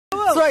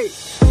3,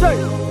 2,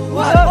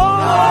 1.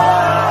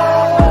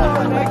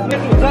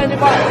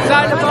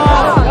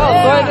 Sandipkarki.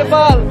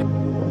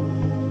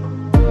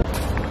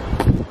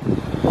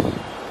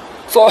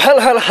 So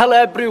hello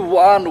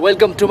everyone,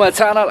 welcome to my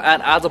channel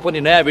and आज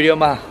पनि नयाँ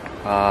भिडियोमा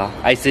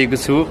आइसकेको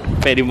छु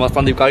फेरि म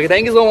सन्दीपकर्की।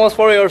 Thank you so much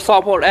for your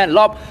support and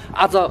love.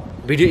 आज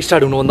भिडियो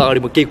स्टार्ट हुनुभन्दा अगाडि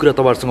म केही कुरा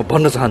तपाईहरुसँग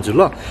भन्न चाहन्छु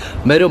ल।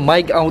 मेरो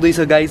माइक आउँदैछ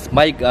गाइस,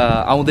 माइक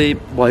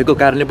आउँदै भएको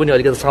कारणले पनि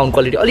अलिकति साउन्ड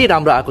क्वालिटी अलि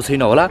राम्रो आएको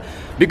छैन होला,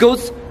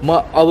 बिकज म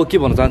अब के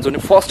भन्न चाहन्छु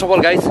भने फर्स्ट अफ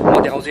अल गाइस म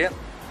देखाउँछु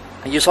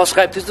यो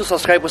सब्सक्राइब थिच्छु,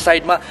 सब्सक्राइबको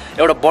साइडमा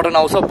एउटा बटन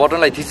आउँछ,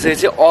 बटनलाई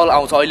थिचेपछि अल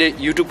आउँछ। अहिले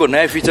युट्युबको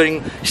नयाँ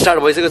फिचरिङ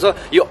स्टार्ट भइसकेको छ,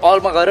 यो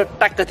अलमा गएर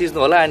ट्याक्क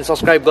थिच्नु होला एन्ड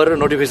सब्सक्राइब गरेर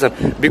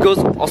नोटिफिकेसन,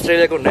 बिकज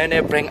अस्ट्रेलियाको नयाँ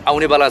नयाँ प्र्याङ्क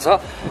आउनेवाला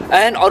छ।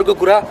 एन्ड अर्को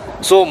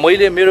कुरा, सो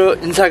मैले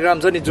मेरो इन्स्टाग्राम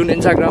छ नि, जुन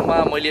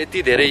इन्स्टाग्राममा मैले यति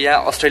धेरै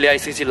यहाँ अस्ट्रेलिया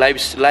आइसिसी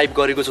लाइभ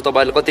गरेको छु,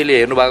 तपाईँहरूले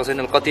कतिले हेर्नु भएको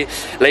छैन, कति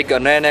लाइक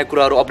नयाँ नयाँ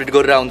कुराहरू अपडेट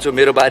गरेर हुन्छु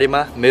मेरो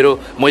बारेमा,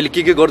 मैले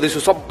के गर्दैछु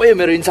सबै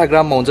मेरो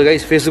इन्स्टाग्राममा हुन्छ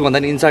गाइस। फेसबुक भन्दा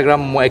नि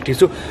इन्स्टाग्राममा म एक्टिभ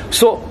छु।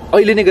 सो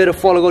अहिले नै गएर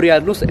फलो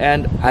गरिहाल्नुहोस्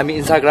एन्ड हामी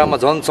इन्स्टाग्राममा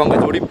झन् सँगै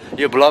जोड्यौँ।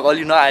 यो भ्लग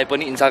अलि नआए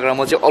पनि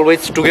इन्स्टाग्राममा चाहिँ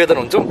अलवेज टुगेदर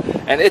हुन्छौँ।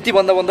 एन्ड यति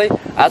भन्दै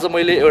आज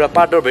मैले एउटा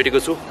पार्टनर भेटेको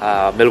छु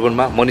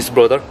मेलबोर्नमा, Manish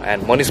brother.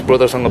 And Manish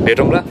ब्रदरसँग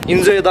भेटौँला।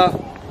 Enjoy the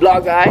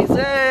vlog guys.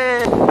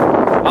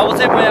 अब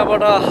चाहिँ म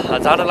यहाँबाट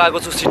जान लागेको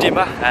छु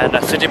सिटीमा, एन्ड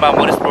सिटीमा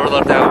मनिष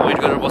ब्रदर त्यहाँ वेट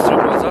गरेर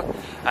बसिरहेको छ।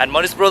 एन्ड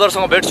मनिष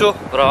ब्रदरसँग भेट्छु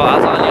र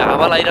आज अलि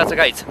हावा लागिरहेको छ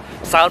गाइस,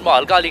 साउन्डमा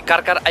हल्का अलिक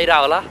कारकार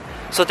आइरहेको होला।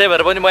 सो त्यही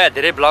भएर पनि म यहाँ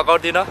धेरै भ्लग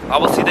गर्दिनँ।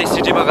 अब सिधै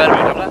सिटीमा गएर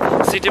भेटौँला।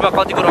 सिटीमा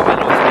कतिको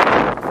रमाइलो हुन्छ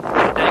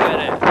त्यहाँ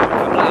गएर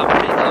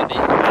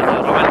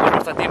रमाइलो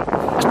गर्नुपर्छ दिन।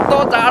 यस्तो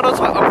जाडो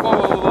छ,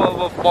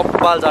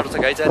 बब्बाल जाडो छ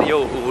गाइस। यो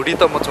हुडी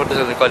त म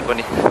छोड्दैछु कहिले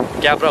पनि,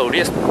 क्याप र हुडी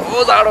यस्तो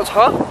जाडो छ,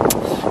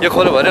 यो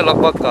खोल्यो भने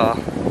लगभग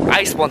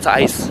आइस बन्छ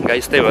आइस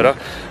गाइस। त्यही भएर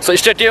सो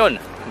स्टे ट्युन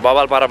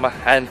बबाल पारामा।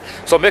 And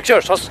so make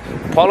sure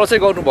follow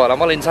चाहिँ गर्नुभयो होला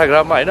मलाई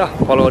इन्स्टाग्राममा होइन,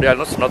 फलो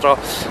गरिहाल्नुहोस्, नत्र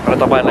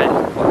तपाईँहरूलाई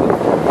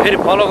फेरि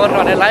फलो गर्नु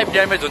भने लाइफ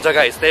ड्यामेज हुन्छ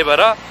गाइस। त्यही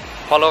भएर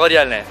फलो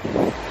गरिहाल्ने,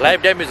 लाइफ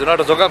ड्यामेज हुन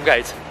र जोगाम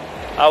गाइस।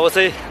 अब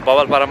चाहिँ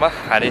बबालपारामा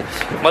हामी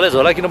मैले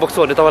झोला किन बोक्छु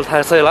भने तपाईँलाई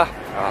थाहा छ होला,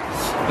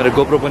 मेरो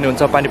गोप्रो पनि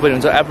हुन्छ, पानी पनि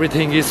हुन्छ,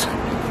 everything is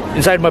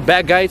inside my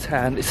bag guys.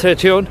 And stay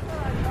tune,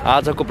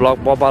 आजको ब्लग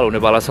बबाल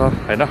हुनेवाला छ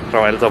होइन,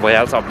 रमाइलो त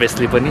भइहाल्छ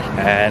अभियसली पनि।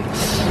 एन्ड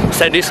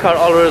स्यान्डिस्क्वाड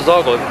अलवेज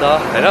जग हो नि त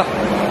होइन,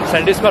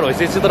 स्यान्डिस्क्वाड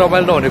भइसकेपछि त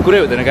रमाइलो नहुने कुरै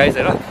हुँदैन गाइस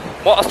होइन।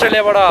 म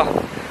अस्ट्रेलियाबाट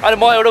अनि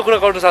म एउटा कुरा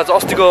गर्नु चाहन्छु,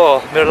 अस्तिको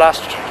मेरो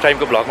लास्ट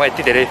टाइमको भ्लगमा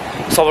यति धेरै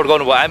सपोर्ट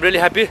गर्नुभयो, आइ am really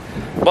happy.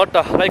 But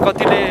like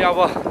कतिले अब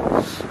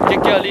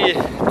के अलि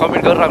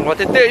कमेन्ट गरेर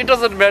राख्नुभयो, त्यो इट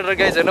डजन्ट म्याटर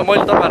गाइज होइन।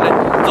 मैले तपाईँहरूलाई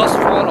जस्ट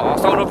फन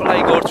हँसाउनको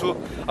लागि गर्छु।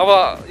 अब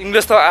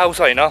इङ्ग्लिस त आउँछ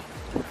होइन,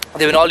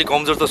 त्यही भएर अलिक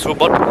कमजोर त छु,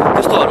 बट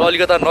त्यस्तोहरू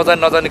अलिकता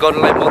नजाने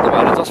गर्नुलाई म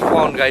तपाईँहरूलाई जस्ट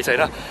फन गाइज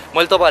होइन।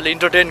 मैले तपाईँहरूले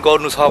इन्टरटेन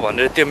गर्नु छ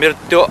भनेर त्यो मेरो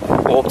त्यो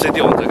होप चाहिँ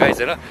त्यो हुन्छ गाइज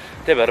होइन।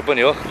 त्यही भएर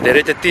पनि हो,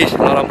 धेरै त्यति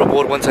नराम्रो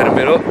पोहोर पनि छैन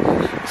मेरो।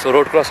 सो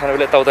रोड क्रस गर्ने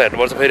बेला यताउता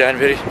हेर्नुपर्छ फेरि, अनि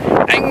फेरि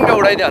ड्याङ्ग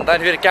उडाइदियो भने त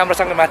अनि फेरि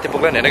क्यामरासँग माथि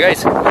पुग्दैन होइन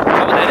गाइस।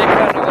 अब धेरै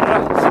कुरा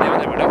नगरेर सिधै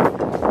हुँदै भेटौँ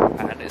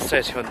एन्ड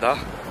स्ट्रेच हो नि त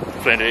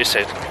friend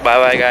stretch. By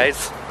by guys.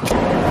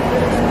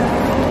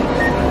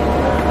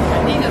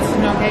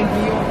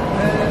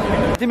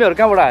 तिमीहरू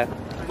कहाँबाट आयो?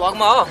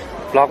 भ्लगमा हो,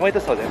 भ्लगमै त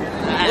छ।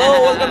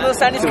 Welcome to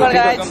Sandysquad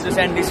guys. Welcome to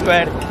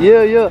Sandysquad.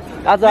 यो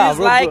आज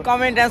हाम्रो like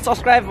comment and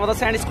subscribe for the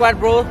Sandysquad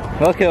bro.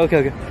 Okay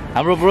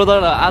हाम्रो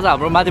ब्रदर आज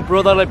हाम्रो माथि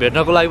ब्रदरलाई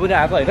भेट्नको लागि पनि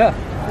आएको होइन।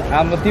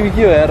 हाम्रो तिमी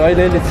के हो यार,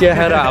 अहिले चिया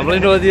खाएर हाम्रो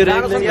नदिएर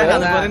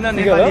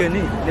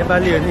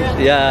नेपाली हो नि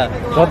या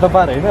रत्न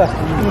पार होइन।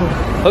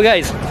 ओके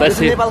गाइस,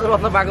 नेपालको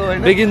रत्न पाएको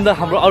होइन, बिगिन द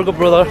हाम्रो अर्को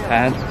ब्रदर।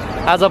 एन्ड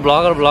आज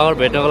ब्लगर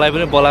भेट्नको लागि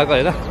पनि बोलाएको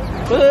होइन।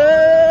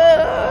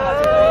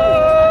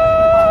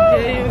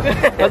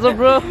 हजुर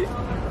bro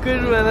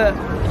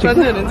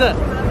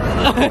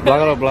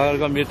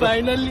ब्लगरको meet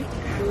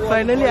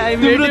finally I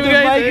met you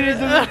guys.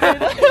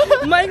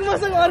 Mic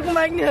मसँग अर्को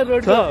माइक नि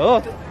रोड छ हो।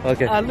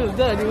 ओके हाल्नु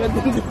हुन्छ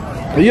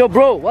अनि यो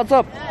bro what's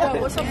up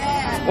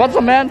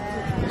man?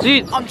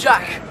 Jeez, I'm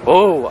Jack.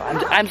 Oh,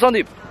 I'm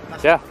Sandip.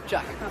 Yeah.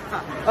 Jack.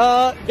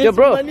 Yeah,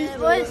 bro.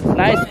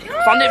 Nice.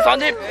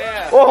 Sandip.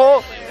 Yeah.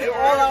 Oh. You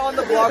all are on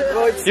the vlog,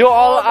 bro. You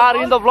all are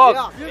in the vlog.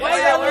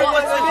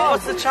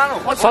 What's the channel?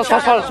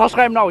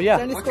 Subscribe now, yeah.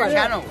 What's the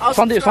channel?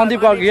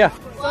 Sandipkarki, yeah.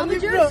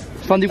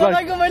 Sandipkarki.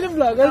 Like मैले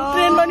vlogger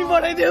train पनि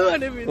पठाइदियो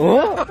भने पनि.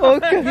 Oh,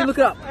 okay. You look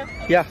up.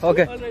 Yeah,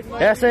 okay.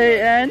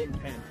 SANDIP.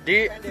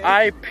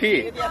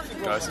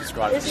 Guys,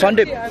 subscribe.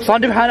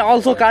 Sandip and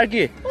also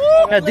Karki.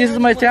 Yeah, this is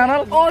my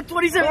channel. Oh,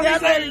 27.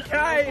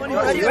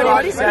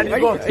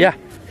 Yeah.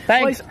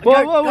 Thanks.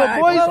 Whoa,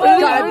 boys.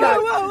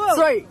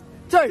 3,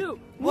 2,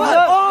 1.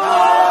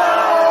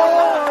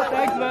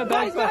 Thanks, man.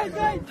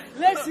 Guys.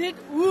 Let's hit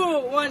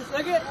once.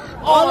 Okay.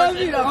 All of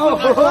you.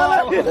 What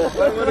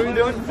are we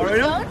doing?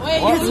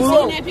 Wait, this is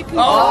an epic. You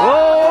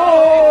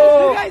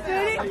guys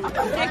ready?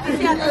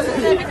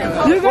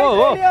 You guys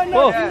ready or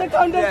not? In the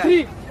count of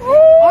 3.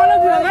 All of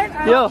you, right?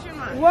 Yeah.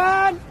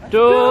 1,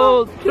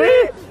 2,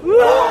 3.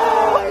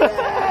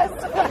 Yes!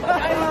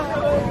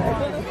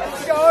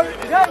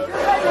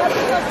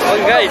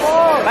 Okay, guys.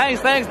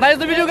 Thanks. Nice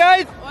to meet you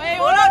guys. Wait,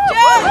 what up,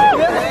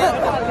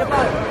 Jay?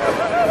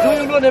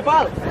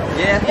 Nepal?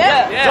 Yeah.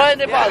 Jaya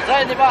Nepal,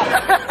 Jaya Nepal.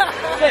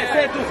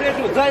 Say two,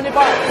 Jaya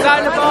Nepal. Jaya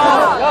Nepal.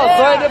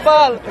 Jaya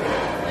Nepal.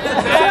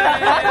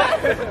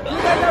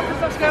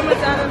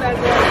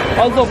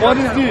 Also, what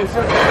is this?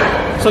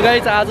 So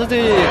guys, आज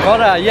चाहिँ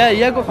कडा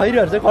यहाँको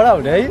खैरीहरू चाहिँ कडा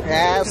हुने है?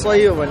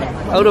 सही हो भने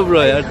औरो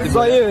ब्रो यार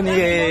सही हो नि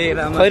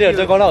खैरीहरू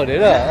चाहिँ कडा हुने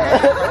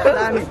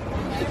होइन?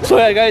 So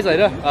guys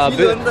होइन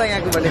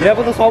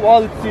यहाँको त सब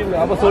अल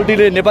अब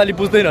सोल्टीले नेपाली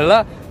बुझ्दैन होला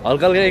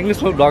हल्का हल्का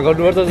इङ्ग्लिसमा भ्लग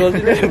गर्नुपर्छ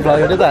सोल्टीले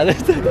भ्लगहरू त हाले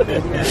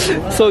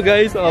सो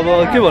गाइस अब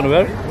के भन्नु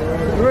यार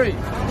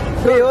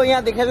त्यही हो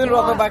यहाँ देखाइदिनु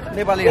रक बाक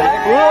Nepali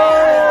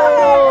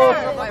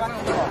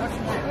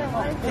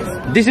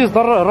this is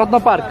Ratna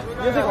park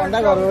यो चाहिँ घण्टा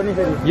घर हो नि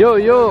फेरि यो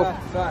यो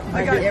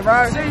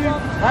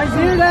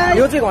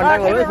चाहिँ घण्टा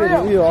घर हो फेरि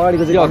उयो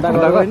अगाडिको चाहिँ घण्टा घर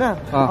होइन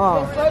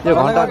यो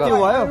घण्टा के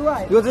भयो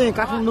यो चाहिँ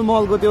काठमाडौँ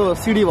मलको त्यो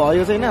सिडी भयो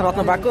यो चाहिँ होइन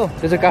रत्नबागको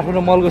त्यो चाहिँ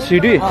काठमाडौँ मलको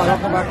सिडी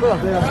रत्नबागको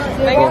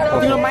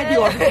तिम्रो माइती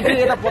घर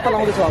यता पत्ता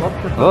लाउँदैछ अब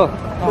हो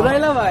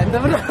पुराइला भयो नि त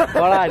पनि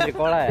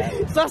कडा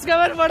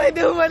सब्सक्राइबर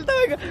बढाइदिउँ मैले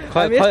तपाईँको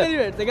यसरी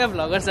भेट्छ क्या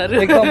भ्लगर्सहरू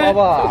एकदम अब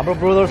हाम्रो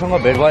ब्रोदरसँग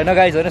भेट भएन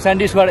गाइज होइन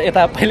स्यान्डी स्क्वाड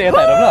यता पहिले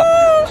यता हेरौँ न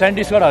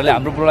स्यान्डी स्क्वाडहरूले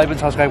हाम्रो ब्रोलाई पनि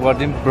सब्सक्राइब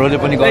गरिदिउँ ब्रोले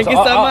पनि गर्छ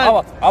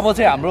अब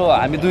चाहिँ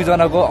हामी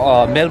दुईजनाको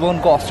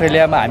मेलबोर्नको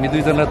अस्ट्रेलियामा हामी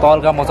दुईजना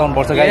तल्का मचाउनु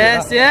पर्छ गाइज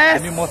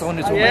हामी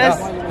मचाउने छौँ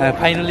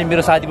फाइनली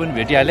मेरो साथी पनि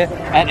भेटिहालेँ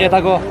एन्ड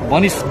यताको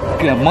मनिष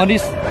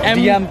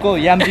डियामको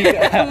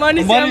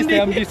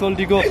यामजी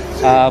सोल्टीको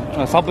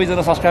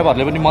सबैजना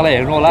सब्सक्राइबरहरूले पनि मलाई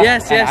हेर्नु होला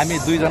हामी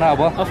दुईजना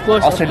अब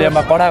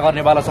अस्ट्रेलियामा कडा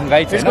गर्नेवाला छौँ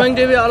guys It's going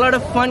to be a lot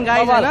of fun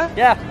guys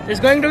Yeah. It's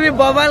going to be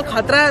Bobal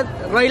Khatra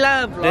Raila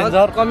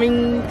vlog coming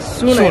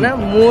soon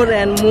more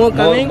and more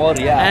coming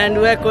and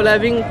we are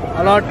collabing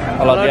a lot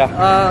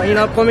in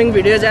upcoming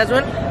videos as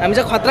well हामी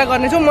चाहिँ खतरा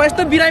गर्ने छौँ म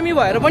यस्तो बिरामी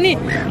भएर पनि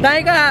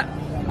दाइका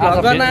भ्लग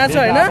गर्न आएको छु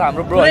होइन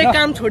पुरै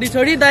काम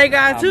छोडी दाइका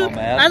आएको छु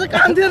आज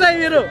काम थियो दाइ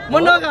मेरो म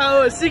नखाओ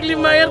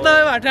सिक्लिममा हेर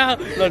तपाईँबाट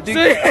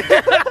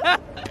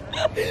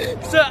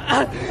So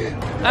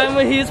I'm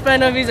a huge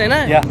fan of his होइन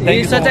he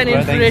is such an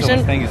inspiration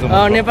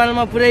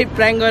नेपालमा पुरै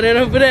प्राङ्क गरेर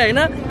पुरै होइन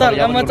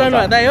तल्का मचाउनु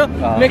भन्दा हो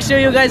make sure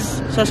you guys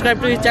subscribe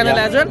to his channel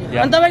as well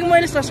अनि तपाईँको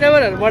मैले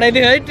सब्सक्राइबरहरू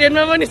बढाइदिएँ है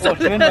ट्रेनमा पनि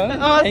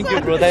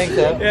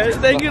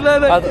थ्याङ्क यू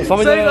दादा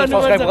सबैजना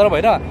सब्सक्राइब गरौँ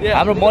होइन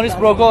हाम्रो मनिष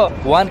ब्रोको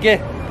 1K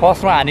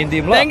फर्स्टमा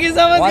हानिदिउँ ल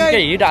 1K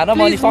हिट हान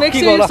मनि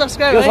सकिगयो ल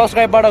यो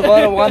सब्सक्राइबबाट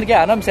गएर 1K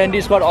हानौँ sandy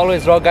squad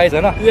always rock guys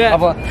होइन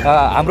अब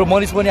हाम्रो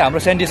मनिष पनि हाम्रो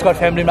स्यान्डी स्क्वाड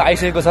फ्यामिलीमा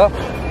आइसकेको छ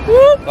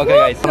ओके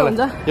गाइज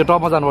यो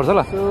टपमा जानुपर्छ ल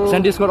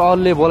स्यान्डी स्क्वाड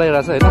अलले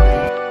बोलाइरहेछ होइन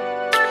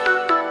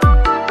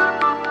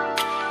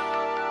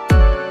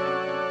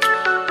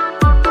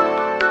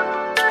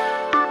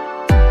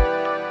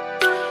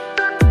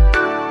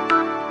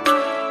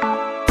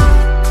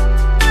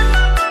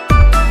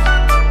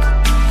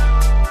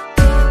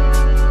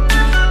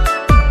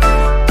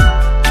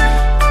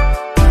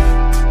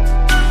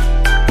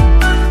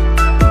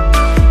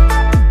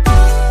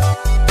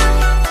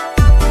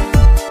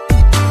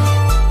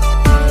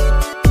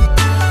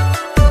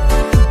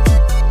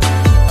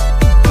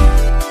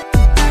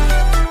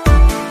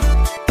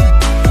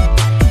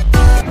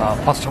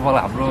फर्स्ट अफ अल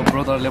हाम्रो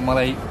ब्रदरले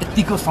मलाई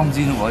यतिको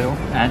सम्झिनु भयो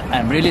एन्ड आइ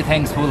एम रियली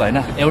थ्याङ्क्सफुल होइन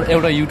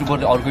एउटा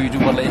युट्युबरले अर्को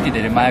युट्युबरलाई यति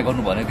धेरै माया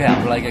गर्नु भनेकै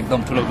हाम्रो लागि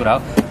एकदम ठुलो कुरा हो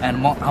एन्ड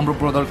म हाम्रो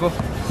ब्रदरको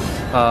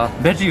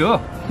ब्याट्री हो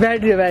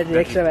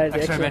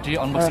एक्स्ट्रा ब्याट्री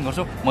अनबक्सिङ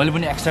गर्छु मैले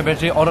पनि एक्स्ट्रा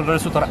ब्याट्री अर्डर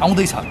गरेछु तर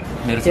आउँदैछ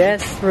मेरो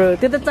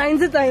त्यो त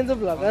चाहिन्छ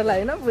भ्लगरलाई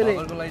होइन पुरै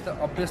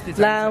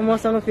ला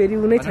मसँग फेरि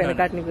उनै छैन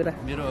काट्ने कुरा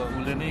मेरो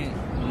उसले नै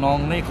नङ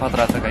नै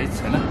खतरा छ गाइज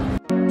होइन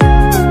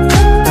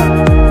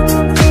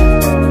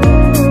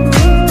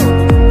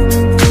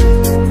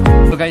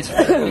गाइज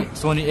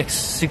सोनी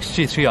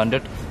X6300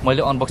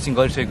 मैले अनबक्सिङ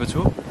गरिसकेको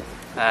छु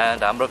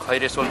एन्ड हाम्रो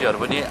खैरे सोल्टीहरू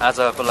पनि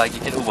आजको लागि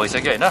उ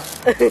भइसक्यो होइन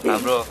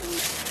हाम्रो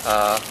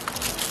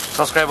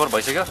सब्सक्राइबर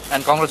भइसक्यो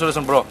and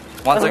congratulation bro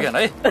once again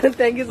है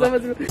thank you so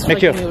much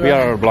Thank you. We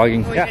are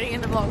vlogging. We're getting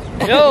in the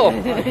vlog. Yo,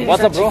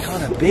 what's up, bro?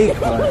 big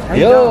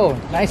Yo,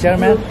 nice hair,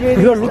 man.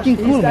 You're looking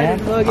cool, man.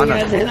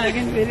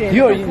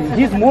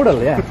 He's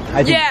model, yeah.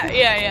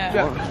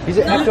 Yeah. He's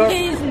an actor.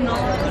 He's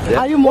not.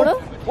 Are you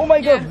model? Oh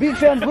my god, big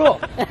fan, bro.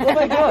 Oh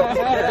my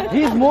god,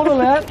 he's model,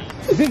 man.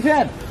 Big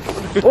fan.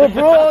 Oh,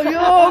 bro,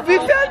 yo,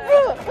 big fan,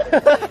 bro.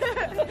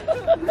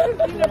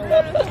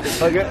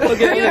 Okay.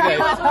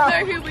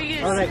 Who we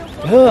is.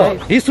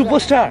 Yeah, he's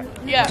superstar.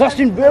 Yeah.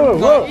 Justin Bieber.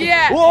 Whoa.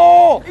 Yeah.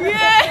 Whoa.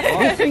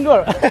 Yeah. He's singer.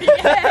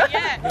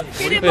 Yeah.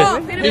 Hit him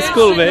up. He's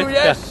cool, man.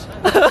 Yes.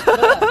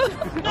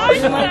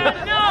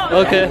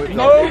 Okay.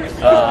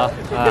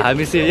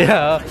 हामी चाहिँ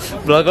यहाँ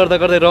vlog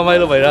गर्दै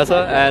रमाइलो भइरहेछ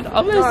and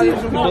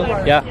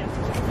yeah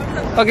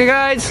okay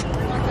guys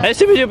Nice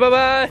to meet you.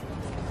 Bye-bye.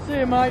 See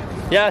you, mate.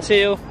 Yeah,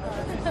 see you.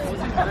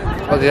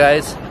 Okay,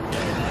 guys.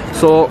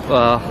 So,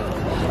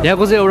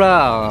 यहाँको चाहिँ एउटा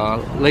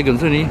like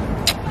हुन्छ नि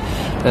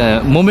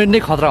मोमेन्ट नै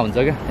खतरा हुन्छ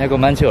क्या यहाँको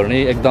मान्छेहरू नै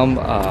एकदम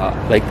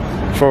लाइक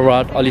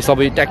फरवर्ड अलि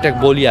सबै ट्याक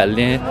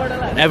बोलिहाल्ने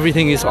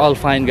everything is all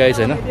fine guys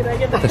होइन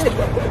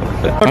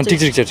ठिक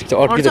छ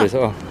अड्किँदो रहेछ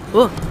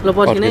हो ल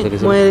पछि नै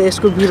म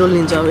यसको बिरोल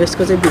लिन्छु अब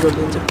यसको चाहिँ बिरोल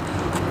लिन्छु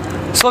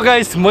सो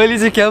गाइस मैले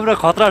चाहिँ क्यामेरा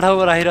खतरा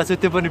ठाउँमा राखिरहेको छु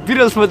त्यो पनि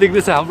बिरल्समा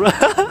देख्दैछ हाम्रो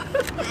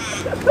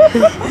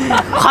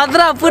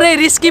खतरा पुरै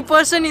risky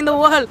person in the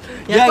world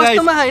यहाँ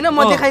कस्तोमा हैन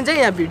म देखाइन्छ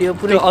यहाँ भिडियो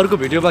पुरै अर्को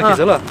भिडियोमा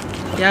खिच ल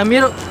यहाँ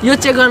मेरो यो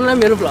चेक गर्नलाई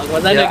मेरो भ्लगमा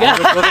जानु क्या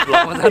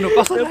भ्लगमा जानु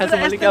कस्तो लाग्छ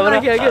मैले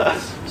camera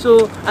so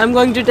I am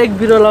going to take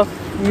बिरल of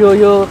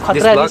यो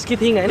खतरा रिस्की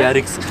थिङ हैन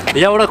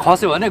यहाँबाट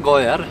खस्यो भने गयो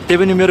यार त्यही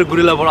पनि मेरो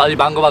गुरिलाबाट अलि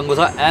बाङ्गो बाङ्गो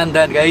छ and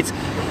then guys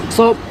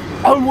so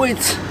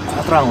always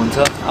खतरा हुन्छ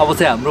अब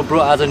चाहिँ हाम्रो ब्रो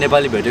आज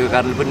नेपाली भेटेको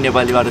कारणले पनि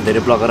नेपालीबाट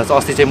धेरै ब्लगहरू छ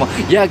अस्ति चाहिँ म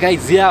या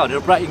गाइज या भनेर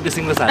पुरा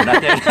इङ्ग्लिस हान्दा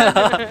थिएँ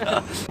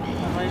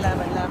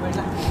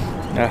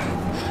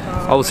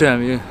अब चाहिँ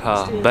हामी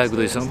ब्याक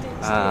हुँदैछौँ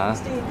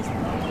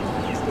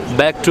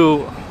ब्याक टु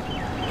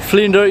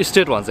फ्लिन्डर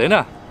स्टेट भन्छ होइन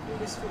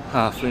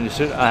फ्लिन्डर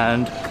स्टेट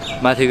एन्ड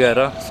माथि गएर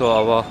सो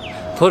अब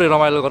थोरै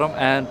रमाइलो गरौँ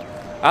एन्ड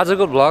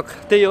आजको भ्लग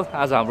त्यही हो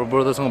आज हाम्रो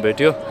ब्रदरसँग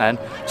भेट्यो एन्ड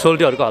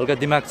सोल्टीहरूको हल्का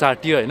दिमाग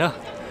चाटियो होइन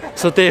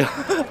सो त्यही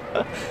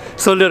हो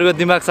सोल्टीहरूको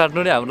दिमाग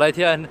चाट्नु नै हामीलाई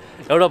थियो एन्ड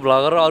एउटा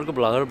भ्लगर र अर्को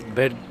भ्लगर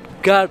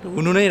भेटघाट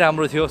हुनु नै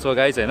राम्रो थियो सो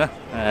गाइज होइन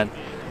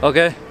and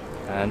okay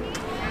and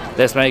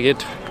let's make it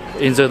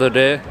enjoy the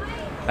day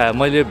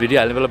मैले भिडियो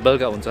हाल्ने बेला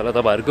बेलुका हुन्छ होला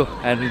तपाईँहरूको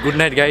एन्ड गुड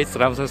नाइट गाइज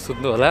राम्रोसँग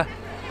सुत्नु होला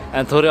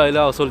एन्ड थोरै अहिले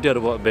अब सोल्टीहरू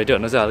भेट्यो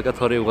भने चाहिँ हल्का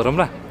थोरै गरौँ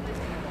ल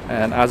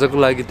एन्ड आजको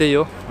लागि त्यही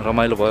हो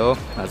रमाइलो भयो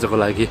आजको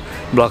लागि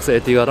ब्लग चाहिँ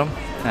यति गरौँ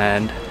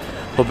and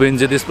hope you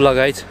enjoy this blog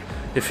guys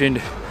if in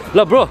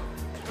ल ब्रो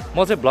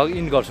म चाहिँ ब्लग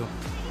इन गर्छु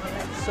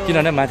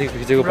किनभने माथि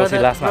खिचेको पछि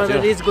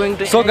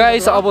लास्टमा सो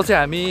गाइस अब चाहिँ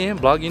हामी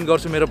ब्लग इन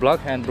गर्छु मेरो ब्लग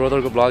एन्ड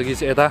ब्रदरको ब्लग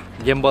इज यता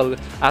गेमबल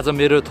आज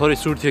मेरो थोरै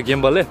सुट थियो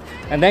गेमबलले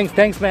एन्ड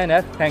थ्याङ्क्स म्यान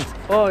यार thanks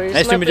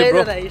nice to meet you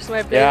bro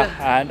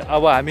and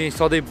अब हामी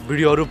सधैँ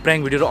भिडियोहरू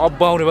प्राङ्क भिडियोहरू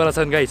अब आउनेवाला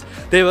छन् गाइस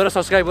त्यही भएर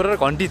सब्सक्राइब गरेर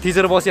घन्टी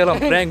थिचेर बसिहालौँ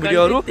प्राङ्क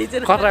भिडियोहरू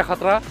खतरा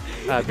खतरा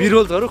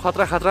बिरोल्सहरू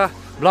खतरा खतरा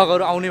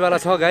ब्लगहरू आउनेवाला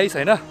छ गाइस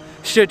होइन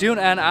स्टे ट्युन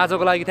एन्ड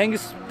आजको लागि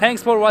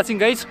thanks for watching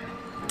guys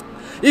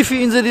if you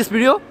enjoy this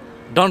video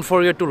don't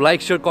forget to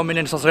like share comment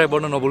and subscribe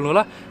गर्नु नभुल्नु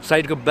होला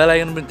साइडको बेल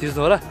आइकन पनि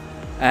थिच्नु होला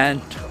and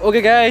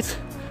okay guys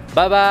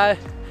by by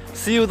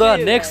C you the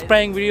next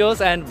prank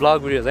videos and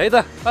blog videos है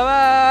त by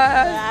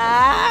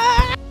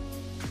by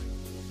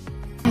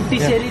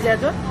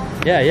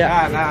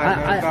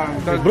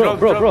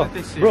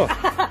bro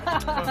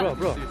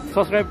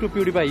subscribe to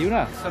PewDiePie you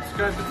know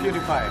Subscribe to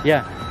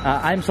PewDiePie.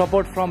 I'm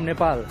support from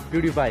Nepal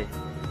PewDiePie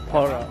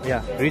for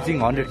reaching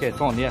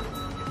 100k on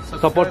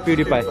support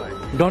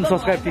PewDiePie. Don't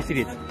subscribe to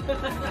series.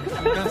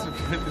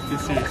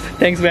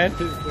 Thanks man.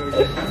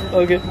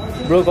 Okay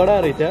bro कडा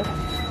रहेछ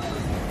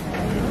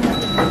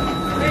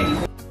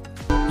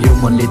यो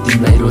मनले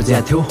तिमीलाई रोज्या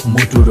थियो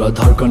मुटु र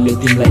धड्कनले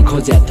तिमीलाई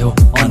खोज्या थियो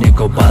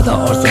अनेकौं बाधा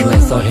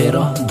अडचनलाई सहेर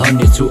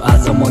धन्य छु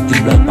आज म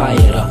तिमीलाई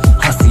पाएर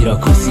हाँसी र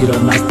खुसी र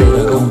नाच्दै र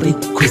गाउँदै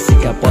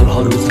खुसीका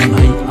पलहरू छन्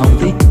है